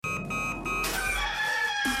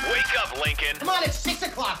Wake up, Lincoln. Come on, it's 6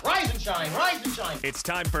 o'clock. Rise and shine, rise and shine. It's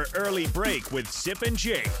time for Early Break with Sip and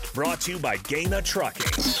Jake. Brought to you by Gaina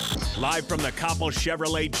Trucking. Live from the Koppel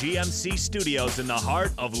Chevrolet GMC studios in the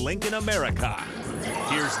heart of Lincoln, America.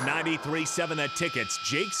 Here's 93.7 The Ticket's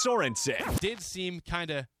Jake Sorensen. Did seem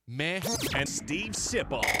kind of meh. And Steve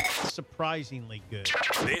Sipple. Surprisingly good.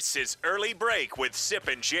 This is Early Break with Sip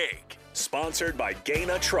and Jake. Sponsored by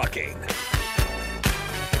Gaina Trucking.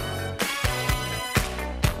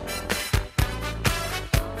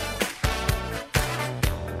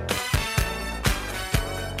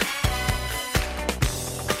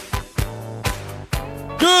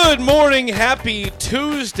 Good morning. Happy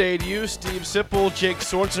Tuesday to you, Steve Sipple, Jake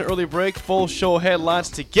Sorensen. Early Break. Full show ahead. Lots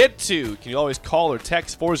to get to. Can you always call or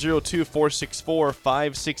text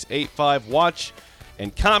 402-464-5685. Watch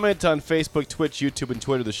and comment on Facebook, Twitch, YouTube, and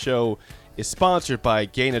Twitter. The show is sponsored by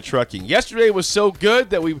Gaina Trucking. Yesterday was so good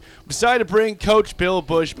that we decided to bring Coach Bill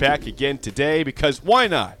Bush back again today because why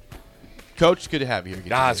not? Coach, good to have you here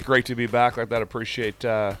again. It's great to be back like that. Appreciate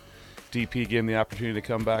DP giving the opportunity to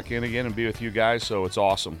come back in again and be with you guys, so it's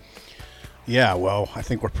awesome. Yeah, well, I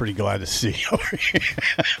think we're pretty glad to see you over here.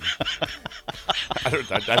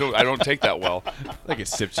 I don't take that well. Look at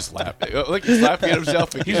Sip just laughing. Look, he's laughing at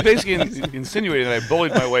himself again. He's basically insinuating that I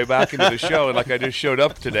bullied my way back into the show, and like I just showed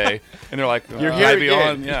up today, and they're like, "You're here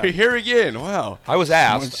again. Yeah. You're here again." Wow. I was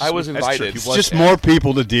asked. I was invited. It's just more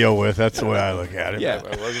people to deal with. That's the way I look at it. Yeah.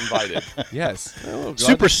 I was invited. Yes. Oh,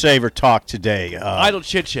 Super Saver Talk today. Idle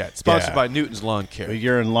Chit Chat, sponsored yeah. by Newton's Lawn Care.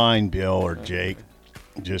 You're in line, Bill or Jake.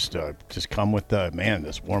 Just come with the man.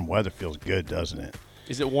 This warm weather feels good, doesn't it?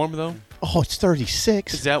 Is it warm though? Oh, it's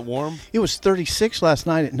 36. Is that warm? It was 36 last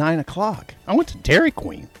night at 9 o'clock. I went to Dairy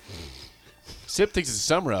Queen. Sip thinks it's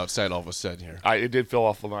summer outside all of a sudden here. It did feel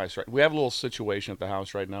awful nice. Right? We have a little situation at the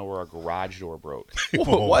house right now where our garage door broke.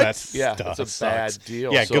 What? That's It's a bad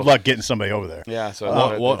deal. Yeah, So- good luck getting somebody over there. Yeah, so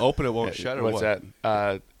Won't open it, won't shut it. What's what?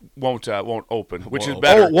 that? Won't open, which is Won't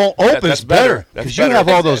better. Oh, it won't open. That's It's better That's because you better. have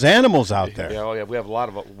all those animals out there. Yeah, we have a lot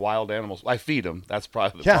of wild animals. I feed them. That's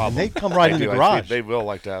probably the Yeah, problem. and they come right I in the do. I garage. They will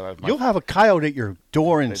like to. You'll have a coyote at your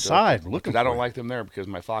door They do. inside looking. Because I don't for like them there because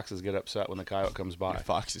my foxes get upset when the coyote comes by.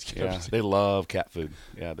 Foxes. Yeah, they love cat food.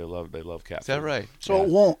 Yeah, they love cat Is food. that right? it. So it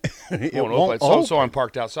won't. It Won't won't open. open. So I'm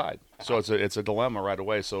parked outside. So it's a dilemma right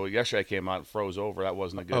away. So yesterday I came out and froze over. That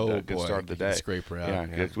wasn't a good boy, start of the you can day. scrape her out, Yeah,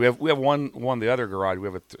 yeah. good. We have one the other garage. We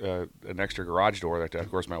have an extra garage door that of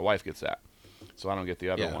course my wife gets that. So I don't get the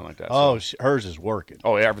other Yeah. one like that. Oh, so. hers is working.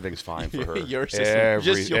 Oh, everything's fine for her. Yours is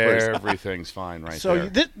just yours. Everything's fine right So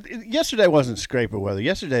there. yesterday wasn't scraper weather.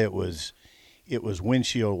 Yesterday it was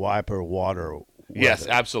windshield wiper water. Yes,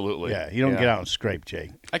 weather. absolutely. Yeah, you don't get out and scrape, Jake.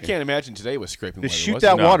 I can't imagine today was scraping Just weather, shoot was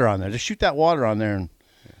that it? water on there. Just shoot that water on there and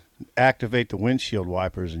activate the windshield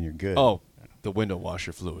wipers, and you're good. Oh, the window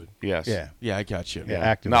washer fluid. Yes. yeah, Yeah, I got you. yeah.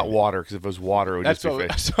 Activate Not it. water, because if it was water, it would That's just what- be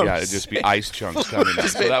that's what I'm it'd just be ice chunks coming.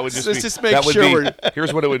 So that would just let's be. just make that would sure be. we're-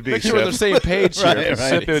 Here's what it would be. Make sure we're on the same page here. Right, right.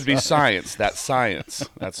 Sip, it would be science. That's science.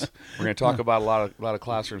 We're going to talk about a lot of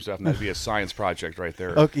classroom stuff, and that'd be a science project right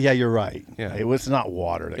there. Okay, yeah, you're right. Yeah. It was not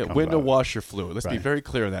water that Yeah, comes window out. washer fluid. Let's be Right. very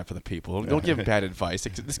clear on that for the people. Don't give bad advice.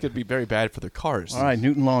 This could be very bad for their cars. All right,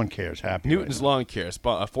 Newton Lawn Care is happy. Newton's right Lawn Care,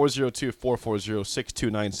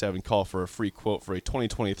 402-440-6297. Call for a free quote for a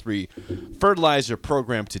 2023 fertilizer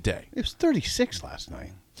program today. now. It was 36 last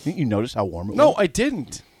night. Didn't you notice how warm it No, was? I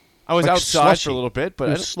didn't. I was Like outside slushy. for a little bit, but It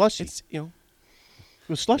I was don't- slushy. It's, It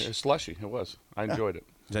was slushy. It's slushy. It was. I enjoyed it.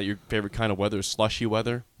 is that your favorite kind of weather? Slushy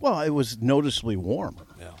weather? Well, it was noticeably warm.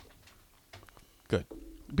 Yeah. Good.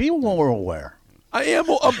 Be more aware. I am.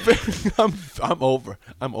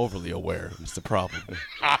 I'm overly aware. It's the problem.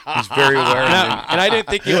 He's very aware. And I didn't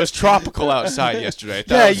think it was tropical outside yesterday. I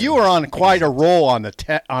thought Yeah, it was- you were on quite a roll on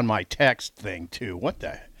the on my text thing too. What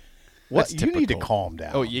the? What That's you need to typical. calm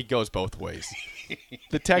down. Oh, it goes both ways.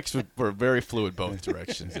 The texts were very fluid both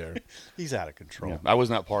directions there. He's out of control. I was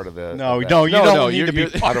not part of the. No, of that. no, you No, don't no, need you're- to be.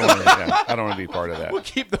 you're- I don't want to be part of that. We'll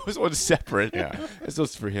keep those ones separate. Yeah. It's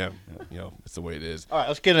just for him. You know, it's the way it is. All right,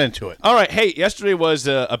 let's get into it. All right, hey, yesterday was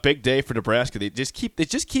a big day for Nebraska. They just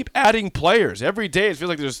keep adding players every day. It feels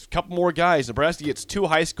like there's a couple more guys. Nebraska gets 2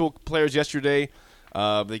 high school players yesterday.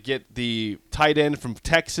 They get the tight end from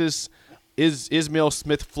Texas, Ismail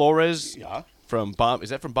Smith Flores. Yeah. From Bob.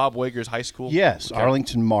 Is that from Bob Wager's high school? Yes, Okay.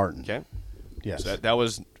 Arlington Martin. Okay. Yes. So that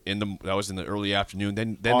was in the early afternoon.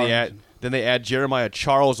 Then Arlington. they add Jeremiah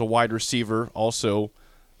Charles, a wide receiver, also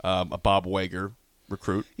a Bob Wager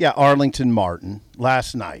recruit. Yeah, Arlington Martin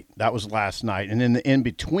last night. That was last night, and in the in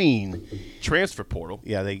between, Transfer portal.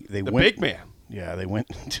 yeah, they The went big man. Yeah, they went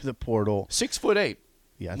to the portal. 6'8".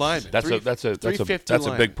 Yeah, lineman. That's a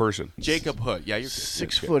 350 big person. Jacob Hood. Yeah, you're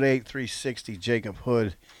 6'8", 360. Jacob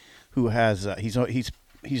Hood, who has he's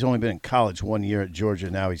only been in college 1 year at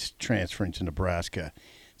Georgia. Now he's transferring to Nebraska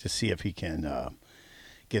to see if he can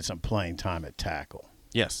get some playing time at tackle.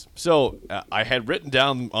 Yes. So I had written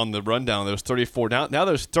down on the rundown there was 34. Now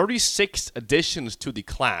there's 36 additions to the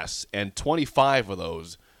class, and 25 of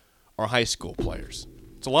those are high school players.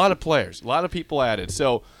 It's a lot of players, a lot of people added.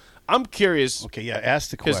 So I'm curious. Okay, yeah,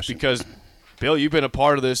 ask the question. Because, Bill, you've been a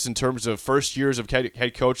part of this in terms of first years of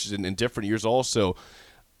head coaches and in different years also.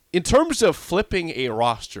 In terms of flipping a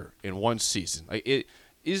roster in one season,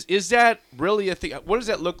 is that really a thing? What does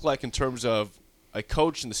that look like in terms of a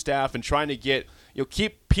coach and the staff and trying to get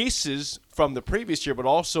keep pieces from the previous year, but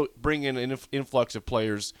also bring in an influx of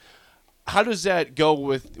players? How does that go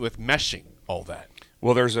with meshing all that?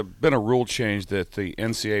 Well, there's been a rule change that the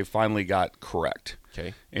NCAA finally got correct.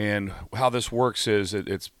 Okay. And how this works is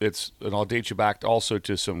it's and I'll date you back also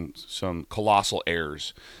to some colossal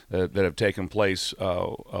errors that have taken place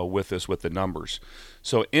with the numbers.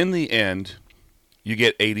 So in the end, you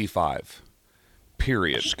get 85.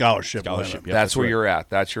 Period. Scholarship. Yep, That's where you're at.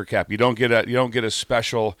 That's your cap. You don't get a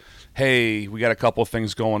special. Hey, we got a couple of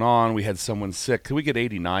things going on. We had someone sick. Can we get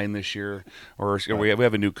 89 this year? Or we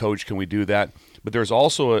have a new coach. Can we do that? But there's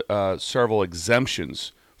also several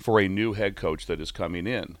exemptions for a new head coach that is coming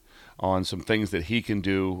in on some things that he can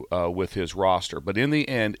do with his roster. But in the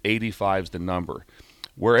end, 85 is the number.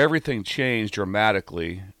 Where everything changed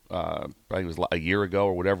dramatically, I think it was a year ago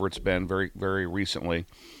or whatever it's been, very, very recently,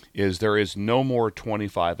 is there is no more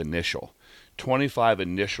 25 initial. 25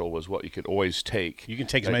 initial was what you could always take. You can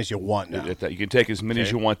take as many as you want now. You can take as many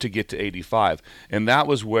as you want to get to 85. And that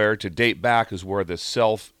was where, to date back, is where the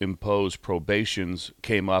self-imposed probations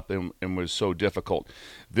came up and was so difficult.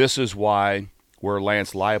 This is why where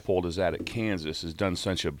Lance Leipold is at Kansas has done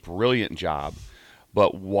such a brilliant job,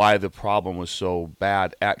 but why the problem was so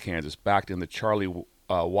bad at Kansas. Back in the Charlie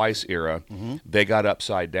Weiss era, they got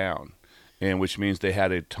upside down, and which means they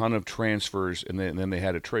had a ton of transfers, and then they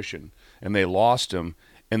had attrition. And they lost him,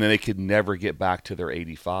 and then they could never get back to their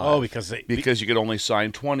 85. Oh, because you could only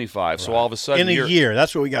sign 25. Right. So all of a sudden, in a year,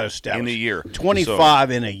 that's what we got to establish. In a year,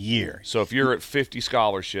 25 in a year. So if you're at 50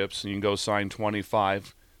 scholarships and you can go sign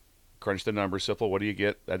 25, crunch the numbers, simple. What do you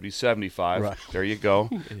get? That'd be 75. Right. There you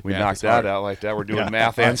go. We knocked that out like that. We're doing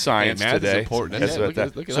math and science math today. Is important.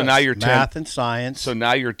 Look at so now you're 10. Math and science. So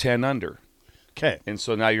now you're 10 under. Okay. And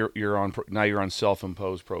so now you're on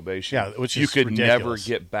self-imposed probation. Yeah, which is you could ridiculous. never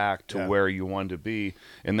get back to where you wanted to be,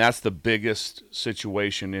 and that's the biggest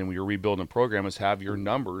situation in your rebuilding program is have your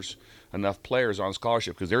numbers, enough players on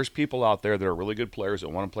scholarship, because there's people out there that are really good players that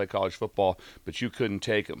want to play college football, but you couldn't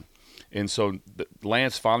take them, and so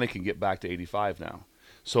Lance finally can get back to 85 now.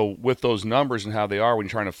 So with those numbers and how they are when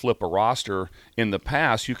you're trying to flip a roster, in the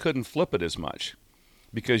past you couldn't flip it as much,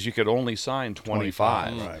 because you could only sign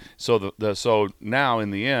 25. Right. So so now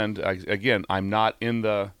in the end, again, I'm not in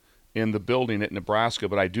the building at Nebraska,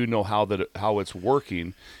 but I do know how it's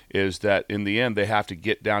working. Is that in the end they have to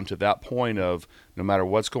get down to that point of no matter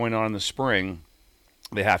what's going on in the spring,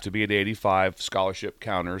 they have to be at 85 scholarship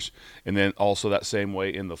counters, and then also that same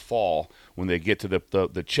way in the fall when they get to the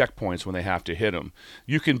checkpoints when they have to hit them.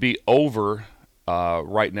 You can be over.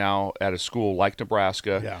 Right now at a school like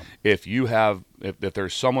Nebraska, if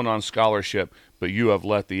there's someone on scholarship, but you have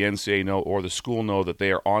let the NCAA know or the school know that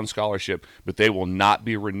they are on scholarship, but they will not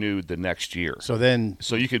be renewed the next year. So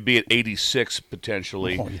you could be at 86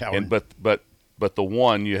 potentially, but the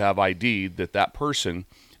one you have ID'd that person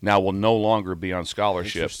now will no longer be on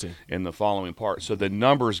scholarship in the following part. So the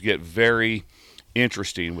numbers get very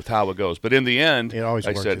interesting with how it goes, but in the end, it always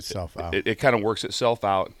works itself out. It kind of works itself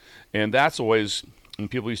out, and that's always.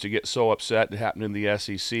 And people used to get so upset. It happened in the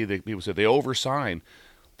SEC. People said they oversign.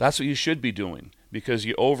 That's what you should be doing, because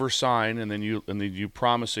you oversign and then you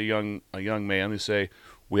promise a young man. They say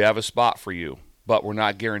we have a spot for you, but we're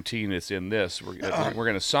not guaranteeing it's in this. We're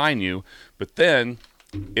going to sign you, but then.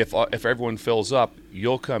 If everyone fills up,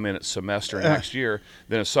 you'll come in at semester next year.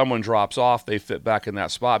 Then if someone drops off, they fit back in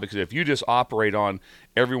that spot. Because if you just operate on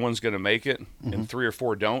everyone's going to make it and 3 or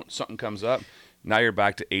 4 don't, something comes up, now you're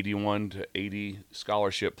back to 81 to 80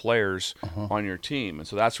 scholarship players on your team. And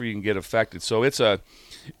so that's where you can get affected. So it's a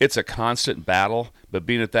constant battle. But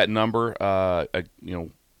being at that number,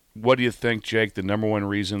 what do you think, Jake, the number one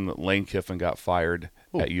reason that Lane Kiffin got fired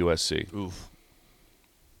at USC? Oof.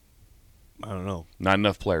 I don't know. Not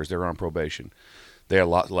enough players. They're on probation. they have a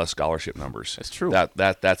lot less scholarship numbers. That's true.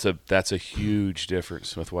 That's a huge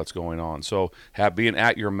difference with what's going on. So being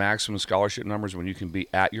at your maximum scholarship numbers, when you can be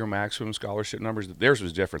at your maximum scholarship numbers, theirs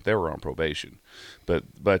was different. They were on probation, but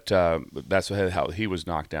that's how he was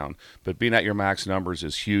knocked down. But being at your max numbers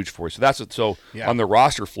is huge for you. So on the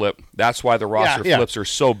roster flip, that's why the roster flips are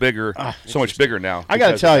so much bigger now. I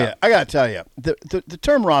got to tell you, the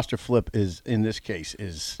term roster flip is in this case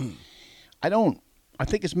is, I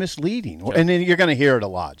think it's misleading. And then you're going to hear it a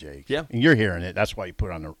lot, Jake. Yeah. And you're hearing it. That's why you put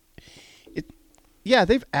it on yeah,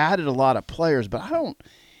 they've added a lot of players, but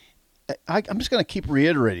I'm just going to keep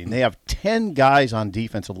reiterating. They have 10 guys on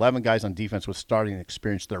defense, 11 guys on defense with starting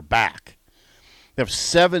experience that are back. They have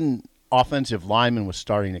 7 offensive linemen with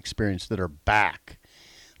starting experience that are back.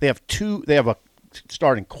 They have a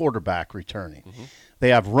starting quarterback returning. Mm-hmm. They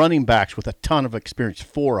have running backs with a ton of experience,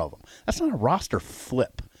 4 of them. That's not a roster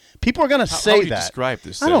flip. People are going to say how would you that. Describe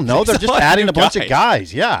this? I don't know. They're just adding a bunch of guys.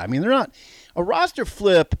 guys. Yeah, I mean, they're not. A roster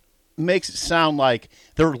flip makes it sound like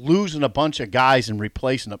they're losing a bunch of guys and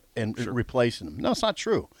replacing them. No, it's not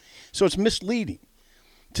true. So it's misleading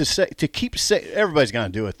to keep saying. Everybody's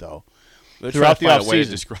going to do it though. Throughout the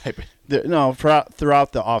offseason, describe it.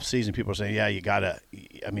 Throughout the offseason, people are saying, "Yeah, you got to."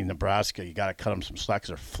 I mean, Nebraska, you got to cut them some slack.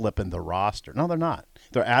 They're flipping the roster. No, they're not.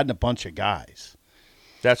 They're adding a bunch of guys.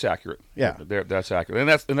 That's accurate. Yeah, that's accurate,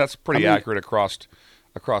 and that's pretty accurate across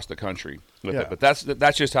the country with it. But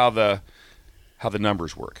that's just how the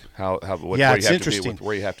numbers work. Where you have interesting. To be with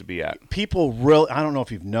where you have to be at. People really, I don't know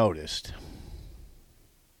if you've noticed,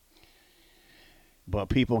 but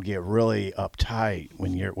people get really uptight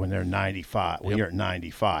when they're 95. When you're at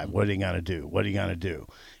 95, what are you gonna do? What are you gonna do?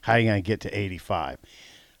 How are you gonna get to 85?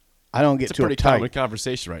 I don't get it's too a pretty uptight. common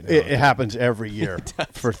conversation right now. It happens every year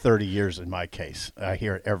for 30 years in my case. I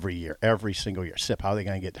hear it every year, every single year. Sip, how are they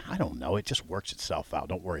going to get? I don't know. It just works itself out.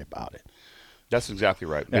 Don't worry about it. That's exactly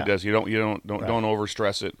right. Yeah. It does. You don't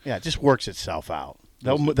overstress it. Yeah, it just works itself out.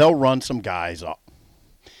 They'll run some guys up.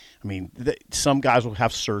 I mean, some guys will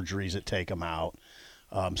have surgeries that take them out.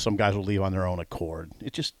 Some guys will leave on their own accord.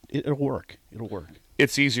 It'll work. It'll work.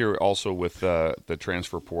 It's easier also with the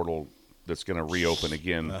transfer portal that's going to reopen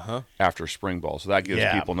again after spring ball. So that gives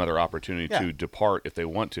people another opportunity to depart if they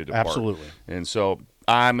want to depart. Absolutely. And so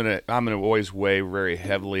I'm gonna always weigh very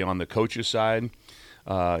heavily on the coach's side.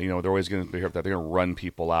 They're always going to be here that they're going to run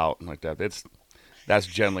people out like that. That's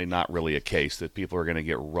generally not really a case that people are going to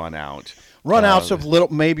get run out. Run outs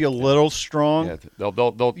maybe a little strong.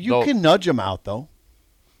 Yeah, you can nudge them out though.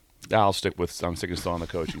 I'm sticking still on the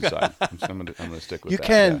coaching side. I'm going to stick with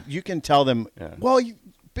You can tell them. Yeah. Well,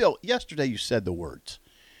 Bill, yesterday you said the words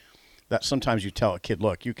that sometimes you tell a kid,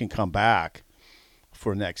 look, you can come back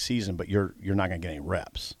for next season, but you're not going to get any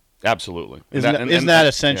reps. Absolutely. Isn't that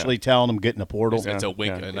essentially telling them get in the portal? It's a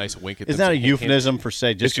wink, a nice wink at them. Isn't that a euphemism for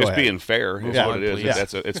say just go ahead? It's being fair is what it is.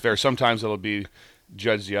 Yeah. It's fair. Sometimes it'll be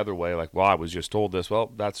judged the other way, like, well, I was just told this.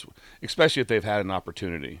 Well, that's especially if they've had an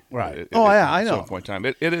opportunity. Right. I know. At some point in time.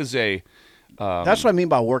 It is a that's what I mean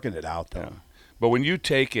by working it out, though. Yeah. But when you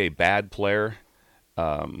take a bad player,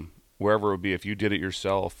 wherever it would be, if you did it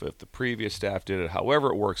yourself, if the previous staff did it,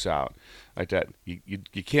 however it works out like that,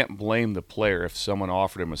 you can't blame the player if someone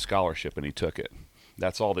offered him a scholarship and he took it.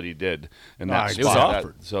 That's all that he did, and it was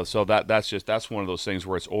offered. That's one of those things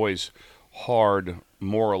where it's always hard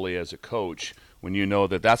morally as a coach when you know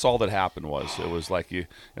that's all that happened was. It was like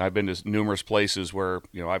I've been to numerous places where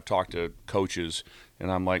I've talked to coaches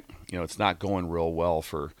and I'm like, it's not going real well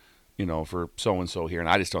for so-and-so here, and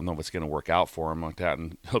I just don't know if it's going to work out for him like that.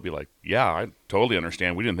 And he'll be like, yeah, I totally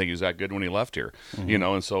understand. We didn't think he was that good when he left here,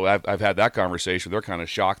 and so I've had that conversation. They're kind of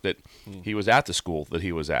shocked that he was at the school that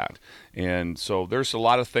he was at. And so there's a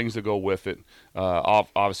lot of things that go with it.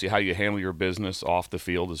 Obviously, how you handle your business off the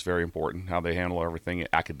field is very important, how they handle everything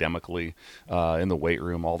academically, in the weight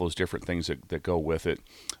room, all those different things that go with it.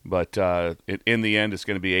 But in the end, it's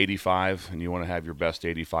going to be 85, and you want to have your best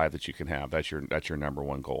 85 that you can have. That's your number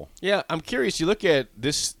one goal. Yeah, I'm curious. You look at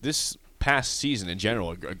this past season in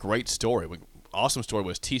general, a great story. Awesome story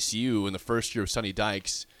was TCU in the first year of Sonny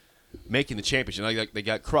Dykes making the championship. They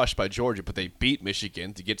got crushed by Georgia, but they beat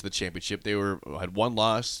Michigan to get to the championship. They had one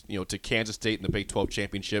loss, to Kansas State in the Big 12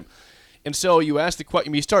 championship. And so you ask the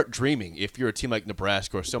question, you start dreaming if you're a team like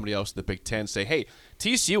Nebraska or somebody else in the Big 10, say, hey,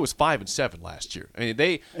 TCU was 5-7 last year. I mean,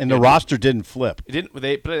 the roster didn't flip. But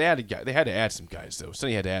they had to add some guys though.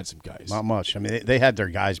 Sonny had to add some guys. Not much. I mean, they had their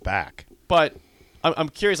guys back. But I'm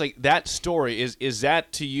curious, like that story is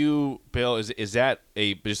that to you, Bill? Is that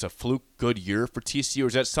just a fluke good year for TCU, or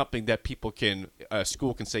is that something that people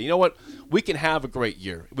school can say, you know what, we can have a great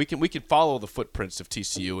year. We can follow the footprints of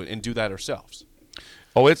TCU and do that ourselves.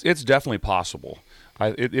 Oh, it's definitely possible.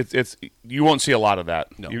 It's you won't see a lot of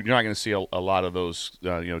that. No. You're not going to see a lot of those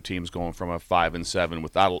teams going from a 5-7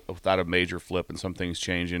 without a major flip and some things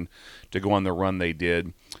changing to go on the run they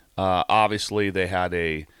did. Obviously, they had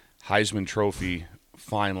a Heisman Trophy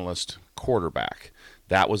finalist quarterback.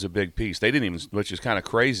 That was a big piece. They didn't even, which is kind of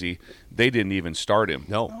crazy. They didn't even start him.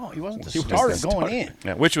 No, he wasn't the starter going in.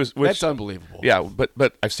 Yeah, which that's unbelievable. Yeah, but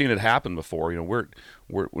I've seen it happen before. We're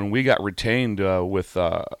when we got retained with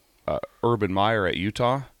Urban Meyer at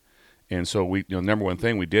Utah, and so we number one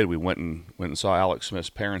thing we did, we went and saw Alex Smith's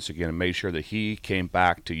parents again and made sure that he came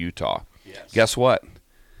back to Utah. Yes. Guess what?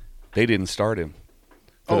 They didn't start him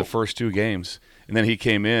for the first 2 games, and then he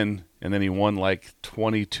came in. And then he won like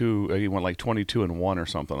 22. He went like 22-1 or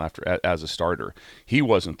something after as a starter. He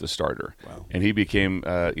wasn't the starter, and he became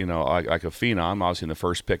like a phenom. Obviously, in the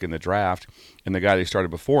first pick in the draft, and the guy they started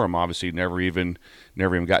before him obviously never even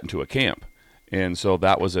got into a camp. And so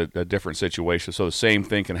that was a different situation. So the same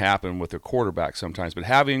thing can happen with the quarterback sometimes. But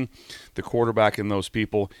having the quarterback and those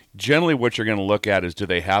people, generally what you're going to look at is, do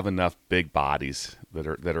they have enough big bodies that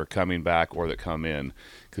are coming back or that come in?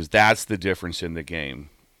 Because that's the difference in the game.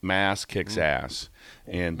 Mass kicks ass,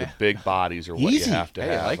 and the big bodies are what Easy. you have to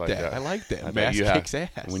have. I like that. I like that. Mass kicks ass.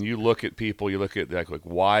 When you look at people, you look at like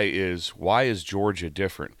why is Georgia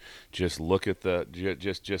different? Just look at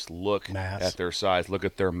just look Mass. at their size. Look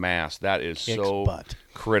at their mass. That is Kicks so butt.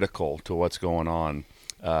 critical to what's going on.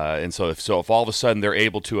 And so if all of a sudden they're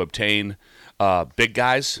able to obtain big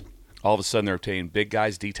guys, all of a sudden they're obtaining big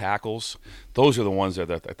guys, D tackles. Those are the ones that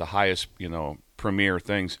are at the highest, premier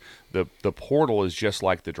things. The portal is just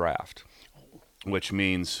like the draft, which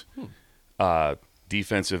means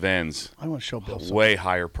defensive ends, I want to show Bill something. way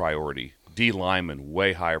higher priority. D lineman,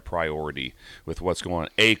 way higher priority with what's going on.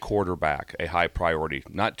 A quarterback, a high priority.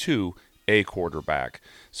 Not 2, a quarterback.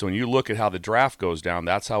 So when you look at how the draft goes down,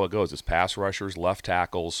 that's how it goes. It's pass rushers, left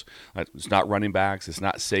tackles. It's not running backs. It's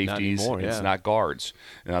not safeties. Not anymore, It's yeah. not guards.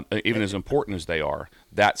 Even as important as they are,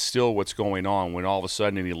 that's still what's going on. When all of a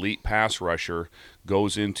sudden an elite pass rusher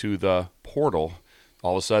goes into the portal,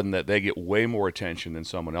 all of a sudden that they get way more attention than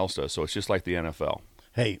someone else does. So it's just like the NFL.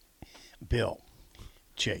 Hey, Bill,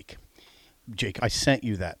 Jake, I sent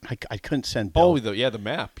you that. I couldn't send Bill. Oh, the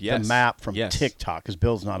map. Yes. The map from Yes. TikTok, because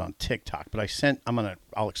Bill's not on TikTok. But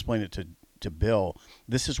I'll explain it to Bill.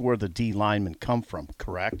 This is where the D linemen come from,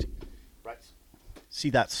 correct? Right. See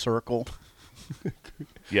that circle?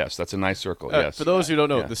 Yes, that's a nice circle. Yes. For those who don't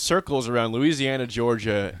know, Yeah. the circles around Louisiana,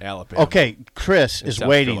 Georgia, Alabama. Okay, Chris is South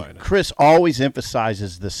waiting. Carolina. Chris always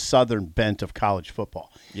emphasizes the southern bent of college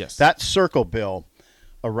football. Yes. That circle, Bill,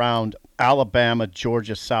 around Alabama,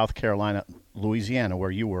 Georgia, South Carolina, Louisiana,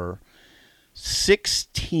 where you were,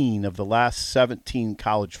 16 of the last 17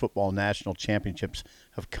 college football national championships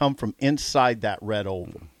have come from inside that red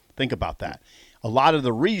oval. Think about that. A lot of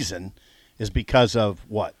the reason is because of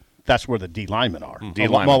what? That's where the D linemen are. D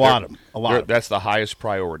linemen. A lot of them. That's the highest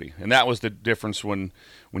priority, and that was the difference when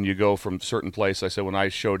you go from certain place. I said when I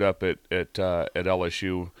showed up at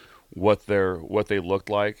LSU, what they looked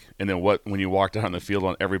like, and then when you walked out on the field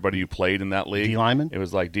on everybody you played in that league. D linemen? It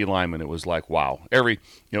was like D linemen. It was like wow. Every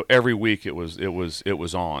week it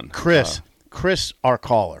was on. Chris, our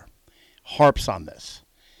caller, harps on this.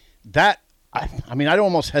 That I don't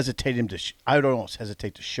almost hesitate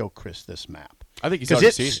to show Chris this map. I think he's already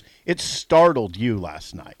seen because it. it startled you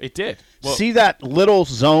last night. It did. Well, See that little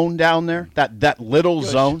zone down there? That little show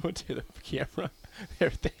zone? it to the camera. There,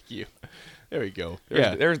 thank you. There we go.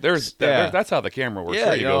 There's Yeah. that's how the camera works. Yeah,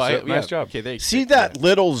 There you go. Sid. Nice job. Okay, thanks. See that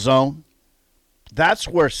little zone? That's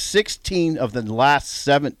where 16 of the last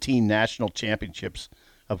 17 national championships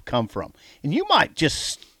have come from. And you might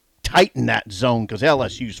just tighten that zone because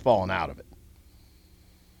LSU's fallen out of it.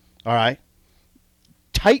 All right?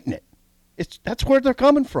 Tighten it. That's where they're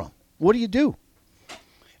coming from. What do you do?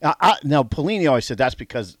 Now, Pelini always said that's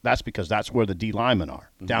because that's where the D linemen are,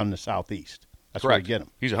 down in the southeast. That's where you Correct. get them.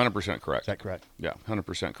 He's 100% correct. Is that correct? Yeah, 100%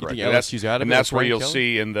 correct. think And that's, LSU's out of and it that's with where Brian you'll Kelly?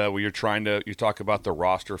 see where you talk about the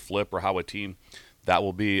roster flip or how a team that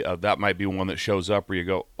will be that might be one that shows up where you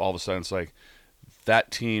go all of a sudden it's like that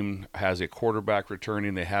team has a quarterback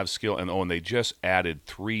returning, they have skill, and they just added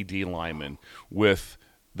 3 D linemen with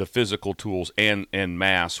the physical tools and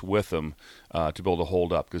mass with them to be able to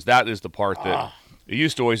hold up, because that is the part that it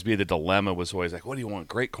used to always be the dilemma was always like, what do you want,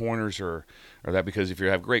 great corners or that? Because if you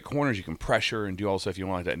have great corners, you can pressure and do all the stuff you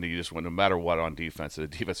want like that, and you just want, no matter what on defense, the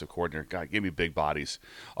defensive coordinator, God, give me big bodies.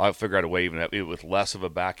 I'll figure out a way even with less of a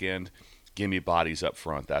back end, give me bodies up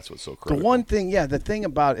front. That's what's so critical. The one thing, the thing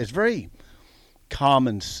about it is very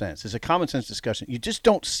common sense. It's a common sense discussion. You just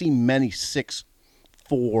don't see many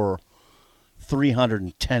 6'4",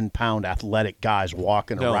 310-pound athletic guys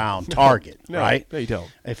walking around Target, right? No, you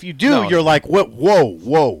don't. If you do, you're like,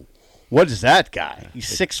 whoa. What is that guy? He's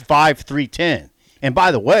 6'5", 310. And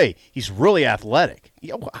by the way, he's really athletic.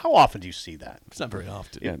 How often do you see that? It's not very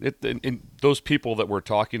often. Yeah, and those people that we're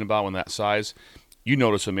talking about in that size, you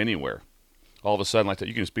notice them anywhere. All of a sudden, like that,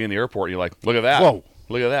 you can just be in the airport and you're like, look at that. Whoa.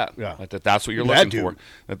 Look at that. Yeah. Like that's what you're That looking for.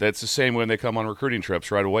 That's the same when they come on recruiting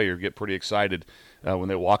trips right away. You get pretty excited when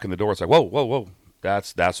they walk in the door. It's like, whoa.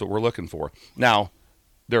 That's what we're looking for. Now,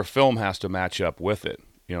 their film has to match up with it,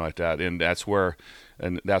 like that. And that's where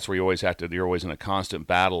you always have to. You're always in a constant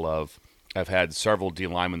battle of. I've had several D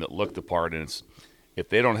linemen that look the part, and it's if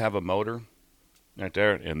they don't have a motor right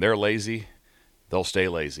there and they're lazy, they'll stay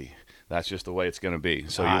lazy. That's just the way it's going to be.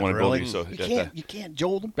 So you want to really? build You can't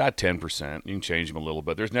jolt them. about 10%. You can change them a little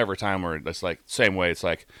bit. There's never a time where it's like same way. It's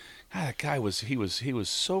like, that guy was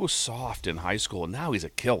so soft in high school, and now he's a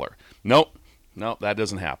killer. Nope, that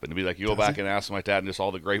doesn't happen. To be like you go back and ask them like that, and just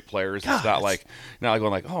all the great players. It's not like now going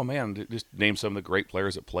like, oh man, just name some of the great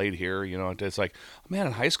players that played here. It's like, man,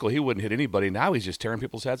 in high school he wouldn't hit anybody. Now he's just tearing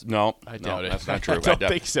people's heads. No, I doubt it. That's not true. I don't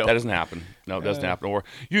think so. That doesn't happen. No, it doesn't happen. Or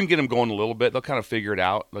you can get them going a little bit. They'll kind of figure it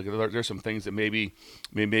out. Like there's some things that maybe.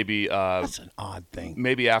 That's an odd thing.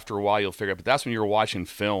 Maybe after a while you'll figure it out. But that's when you're watching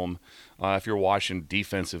film. If you're watching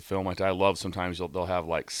defensive film, like I love sometimes they'll have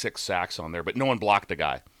like 6 sacks on there, but no one blocked the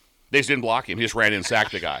guy. They just didn't block him. He just ran in and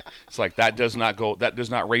sacked the guy. It's like that does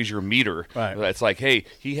not raise your meter. Right. It's like, hey,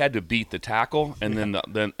 he had to beat the tackle, and then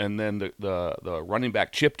the running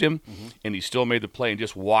back chipped him, and he still made the play. And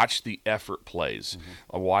just watch the effort plays.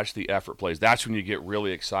 Watch the effort plays. That's when you get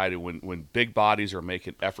really excited when big bodies are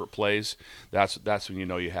making effort plays. That's when you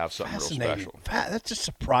know you have something real special. That just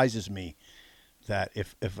surprises me. That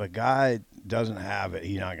if a guy doesn't have it,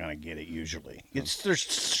 he's not going to get it. Usually, there's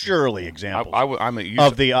surely examples I'm at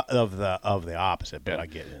of the opposite, but I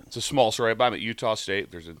get it. It's a small story. I'm at Utah State.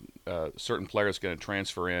 There's a certain player that's going to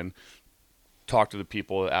transfer in. Talk to the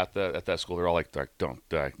people at that school. They're all like don't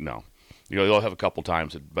no. They'll have a couple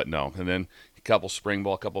times, but no. And then a couple spring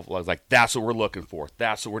ball, like that's what we're looking for.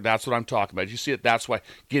 That's what I'm talking about. Did you see it? That's why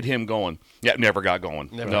get him going. Yeah, never got going.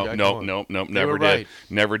 Never did. Right.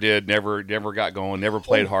 Never did. Never got going. Never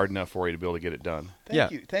played hard enough for you to be able to get it done.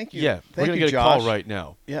 Thank you. Yeah, we're gonna you, get Josh. a call right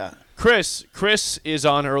now. Yeah. Chris is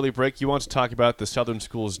on early break. You want to talk about the Southern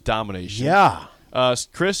School's domination? Yeah.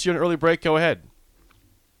 Chris, you're on early break. Go ahead.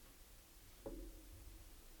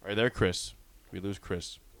 Right there, Chris. We lose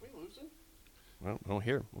Chris. Did we lose him? Well, I don't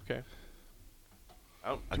hear him. Okay.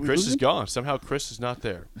 Chris is gone. Somehow Chris is not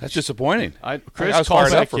there. That's disappointing. Chris I was calls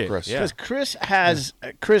fired up back for in. Chris. Yeah. Because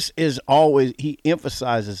Chris is always, he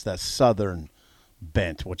emphasizes that Southern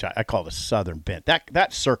bent, which I call the Southern bent.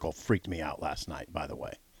 That circle freaked me out last night, by the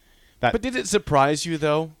way. But did it surprise you,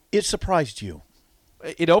 though? It surprised you.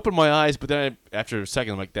 It opened my eyes, but then after a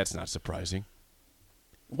second, I'm like, that's not surprising.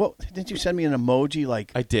 Well, didn't you send me an emoji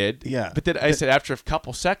like I did. Yeah. But then I said after a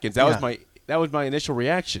couple seconds, that was my initial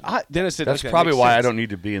reaction. Then I said That's that probably makes why I sense. don't need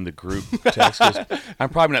to be in the group text. 'Cause I'm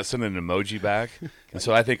probably not sending an emoji back, and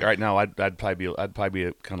so I think right now I'd probably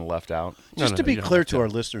be kind of left out. Just to be clear to our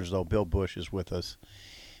listeners, though, Bill Bush is with us.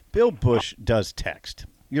 Bill Bush does text.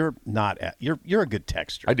 You're not you're a good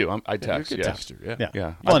texter. I do. I text. You're a good Yes. texter, Yeah.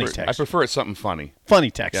 Yeah. Funny I texter. prefer it's something funny. Funny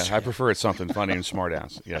text. Yeah, I prefer it's something funny and smart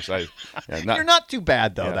ass. Yes, You're not too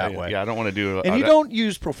bad though that way. Yeah, I don't want to do. And you don't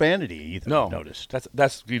use profanity either. No, I've noticed.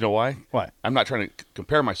 That's you know why? Why? I'm not trying to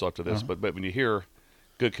compare myself to this, but when you hear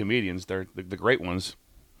good comedians, they're the great ones.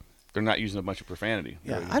 They're not using a bunch of profanity.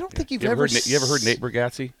 Yeah, I don't think you've you ever ever heard Nate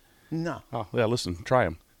Bargatze? No. Oh yeah, listen, try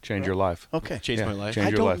him. Change your life. Okay. Changed my life. Change I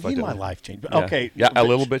your don't life. need like my that. life changed. Yeah. Okay. Yeah, a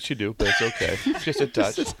little bit you do, but it's okay. It's just a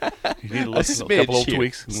touch. You need a smidge couple of here.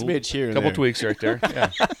 tweaks. Smidge here and couple there. tweaks right there. Yeah.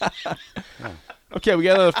 Okay, we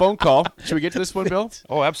got another phone call. Should we get to this one, Bill?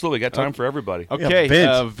 Oh, absolutely. Got time for everybody. Okay.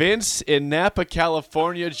 Vince. Vince in Napa,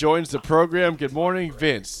 California joins the program. Good morning,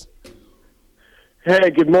 Vince. Hey,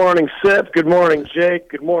 good morning, Sip. Good morning, Jake.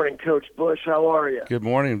 Good morning, Coach Bush. How are you? Good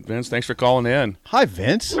morning, Vince. Thanks for calling in. Hi,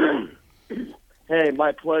 Vince. Hey,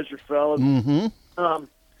 my pleasure, fellas. Mm-hmm.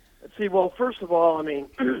 Let's see. Well, first of all, I mean,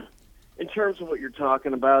 in terms of what you're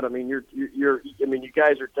talking about, I mean, you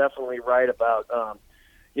guys are definitely right about,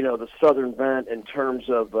 the Southern bent in terms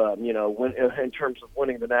of, in terms of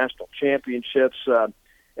winning the national championships,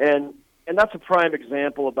 and that's a prime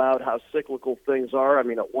example about how cyclical things are. I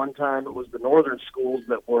mean, at one time it was the Northern schools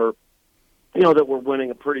that were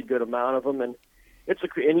winning a pretty good amount of them, and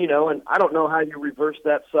and I don't know how you reverse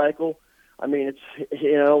that cycle. I mean, it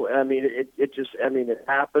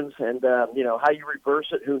happens, and how you reverse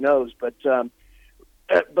it, who knows? But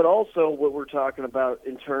but also what we're talking about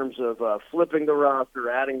in terms of flipping the roster,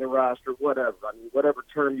 adding the roster, whatever. I mean, whatever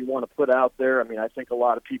term you want to put out there. I mean, I think a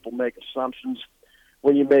lot of people make assumptions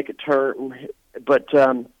when you make a term, but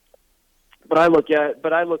I look at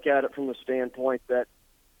it from the standpoint that,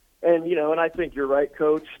 and I think you're right,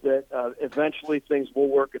 Coach, that eventually things will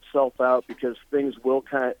work itself out because things will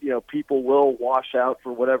people will wash out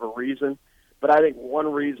for whatever reason. But I think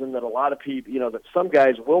one reason that a lot of people, that some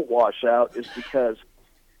guys will wash out is because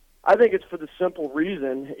I think it's for the simple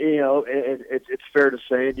reason, it's fair to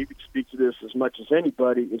say, and you can speak to this as much as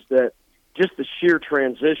anybody, is that just the sheer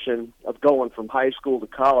transition of going from high school to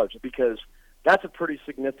college, because that's a pretty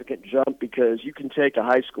significant jump because you can take a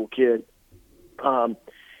high school kid,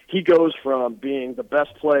 he goes from being the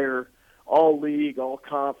best player, all league, all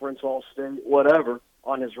conference, all state, whatever,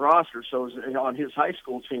 on his roster, on his high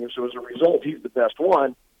school team, so as a result, he's the best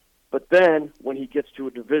one. But then when he gets to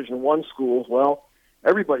a Division I school, well,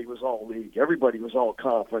 everybody was all league, everybody was all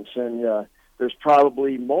conference, and there's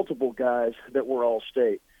probably multiple guys that were all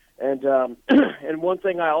state. And and one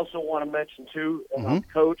thing I also want to mention too,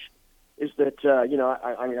 Coach, is that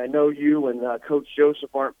I know you and Coach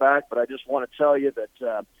Joseph aren't back, but I just want to tell you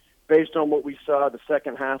that based on what we saw the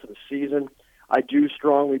second half of the season, I do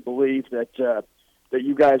strongly believe that that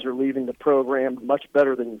you guys are leaving the program much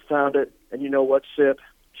better than you found it. And you know what, Sip,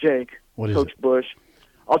 Jake, Coach Bush,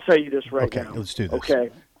 I'll tell you this right now. Okay, let's do this. Okay.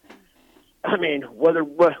 I mean, whether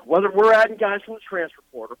we're adding guys from the transfer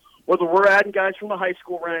portal, whether we're adding guys from the high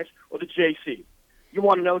school ranks or the JC, you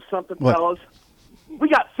want to know something, fellas? We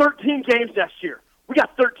got 13 games next year. We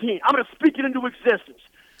got 13. I'm going to speak it into existence.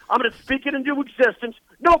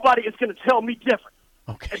 Nobody is going to tell me different.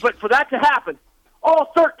 Okay. But for that to happen,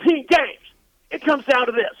 all 13 games, it comes down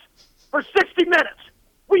to this. For 60 minutes,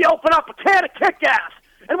 we open up a can of kick-ass.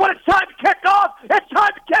 And when it's time to kick off, it's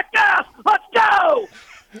time to kick ass. Let's go!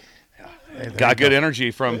 Got good energy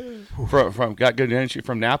from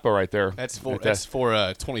Napa right there. That's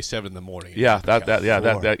for 27 in the morning. Yeah,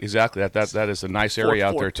 that exactly. That is a nice area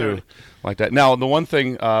out there too, like that. Now the one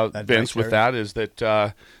thing, Vince, with that is that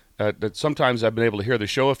that sometimes I've been able to hear the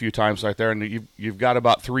show a few times like there, and you've got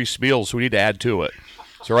about 3 spiels, so we need to add to it.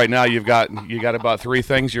 So right now you got about 3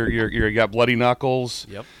 things. You got bloody knuckles.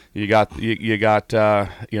 Yep. You got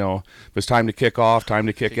it's time to kick off, time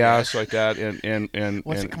to kick ass like that, and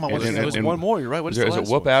There's one more. You're right. What is the is last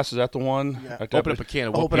it whoop one? ass? Is that the one? Yeah. Like Open that? up a can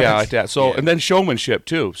of whoop. Yeah, like that. So and then showmanship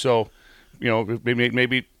too. So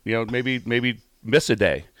maybe miss a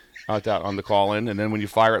day out on the call in, and then when you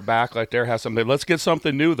fire it back like there, have something. Let's get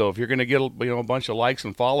something new though. If you're going to get a bunch of likes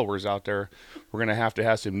and followers out there, we're going to have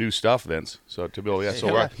some new stuff, Vince. So to build,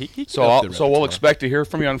 so we'll expect to hear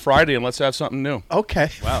from you on Friday, and let's have something new. Okay.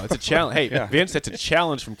 Wow, it's a challenge. Hey, Vince, that's a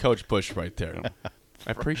challenge from Coach Bush right there.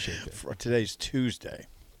 I appreciate that. Today's Tuesday.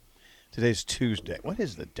 What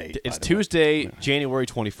is the date? It's Tuesday, January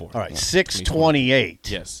 24th. All right, 6/28.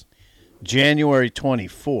 Yes. January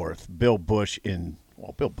 24th. Bill Bush is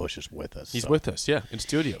with us. He's with us, in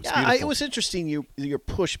studio. It's Yeah, it was interesting your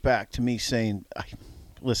pushback to me saying,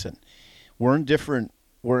 listen, we're in different.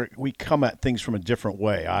 We come at things from a different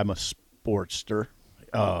way. I'm a sportster.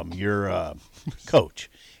 You're a coach,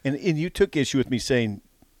 and you took issue with me saying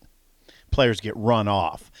players get run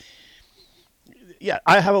off. Yeah,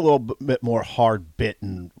 I have a little bit more hard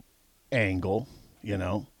bitten angle.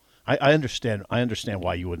 I understand. I understand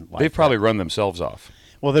why you wouldn't like. They've probably run themselves off.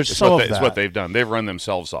 Well, there's some of that. It's what they've done. They've run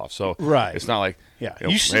themselves off. So right. It's not like you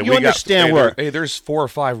we understand where. Hey, there's 4 or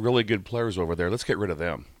 5 really good players over there. Let's get rid of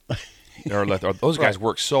them. Those guys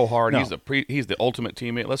work so hard. No. He's the ultimate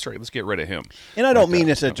teammate. Let's get rid of him. And I don't mean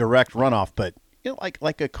it's a direct runoff, but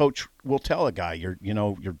like a coach will tell a guy,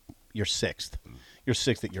 you're sixth. You're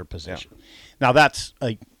sixth at your position. Yeah. Now that's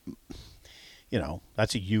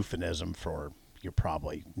that's a euphemism for you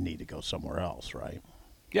probably need to go somewhere else, right?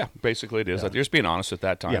 Yeah, basically it is. Yeah. They're just being honest at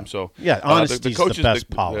that time. Yeah. So honesty is the coaches, best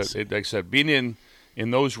policy. Like I said, being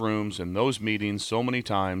in those rooms and those meetings so many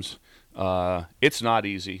times, it's not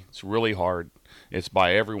easy. It's really hard. It's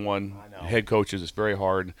by everyone. Head coaches, it's very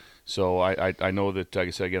hard. So I know that, like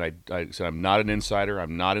I said again, I said I'm not an insider.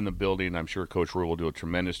 I'm not in the building. I'm sure Coach Rule will do a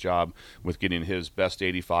tremendous job with getting his best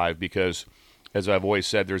 85 because, as I've always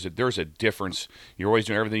said, there's a difference. You're always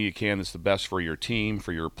doing everything you can that's the best for your team,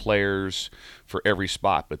 for your players, for every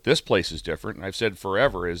spot. But this place is different. And I've said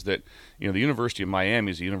forever is that the University of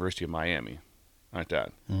Miami is the University of Miami, like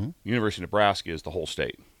that. Mm-hmm. University of Nebraska is the whole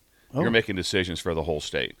state. You're making decisions for the whole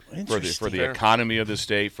state, for the economy of the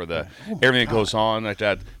state, for the everything that goes on like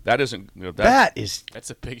that. That isn't that's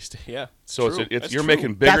a big state. Yeah. So you're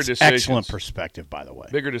making bigger decisions. Excellent perspective, by the way.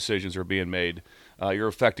 Bigger decisions are being made. You're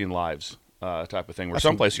affecting lives. type of thing. Where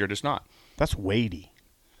some places you're just not. That's weighty.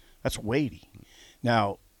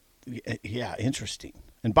 Now, yeah, interesting.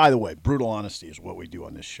 And by the way, brutal honesty is what we do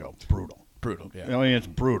on this show. Brutal. Yeah. I mean, it's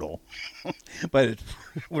brutal, but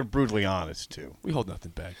we're brutally honest, too. We hold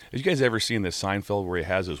nothing back. Have you guys ever seen this Seinfeld where he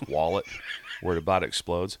has his wallet where it about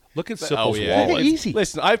explodes? Look at Sipple's yeah. wallet. Easy.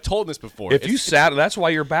 Listen, I've told this before. If you sat, that's why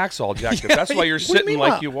your back's all jacked up. That's why you're What do you sitting mean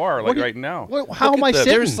like by- you are, what like do you- right now. How am I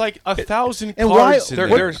sitting? There's like 1,000 And why- cards in There-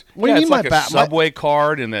 there. there's What do you it's mean like my a back- my- Subway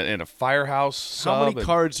card and a Firehouse How sub. many and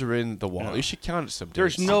cards are in the wallet? You should count it someday.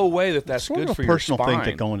 There's no way that's sort good of for a your personal spine. thing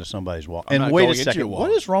to go into somebody's wallet. I'm And not wait a going into your second. What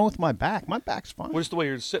wallet. is wrong with my back? My back's fine. Well, just the way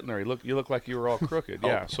you're sitting there, you look like you were all crooked.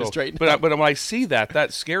 Yeah. So, straighten but when I see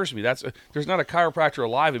that scares me. There's not a chiropractor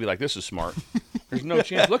alive who'd be like, this is smart. There's no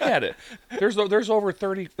chance. Look at it. There's over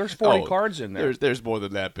 30. There's 40 cards in there. There's more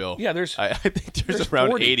than that, Bill. Yeah, I think there's there's around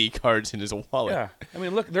 40. 80 cards in his wallet. Yeah. I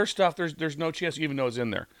mean, look, there's stuff. There's no chance you even know it's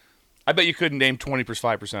in there. I bet you couldn't name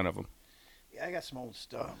 5% of them. Yeah, I got some old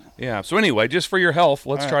stuff. Yeah. So anyway, just for your health,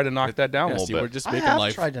 let's try to knock that down Yeah, a see, little we're bit. just I making have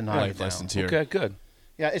life, tried to knock it life down. lessons here. Okay, good.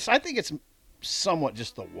 Yeah, I think it's somewhat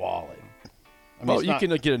just the wallet. I mean, Well, it's you not- can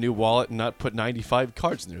get a new wallet and not put 95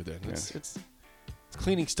 cards in there then. It's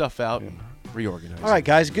cleaning stuff out and reorganizing. All right,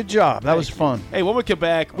 guys, good job. That was fun. Hey, when we come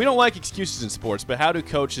back, we don't like excuses in sports, but how do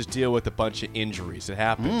coaches deal with a bunch of injuries? It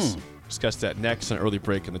happens. Discuss that next on Early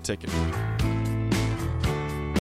Break in the Ticket.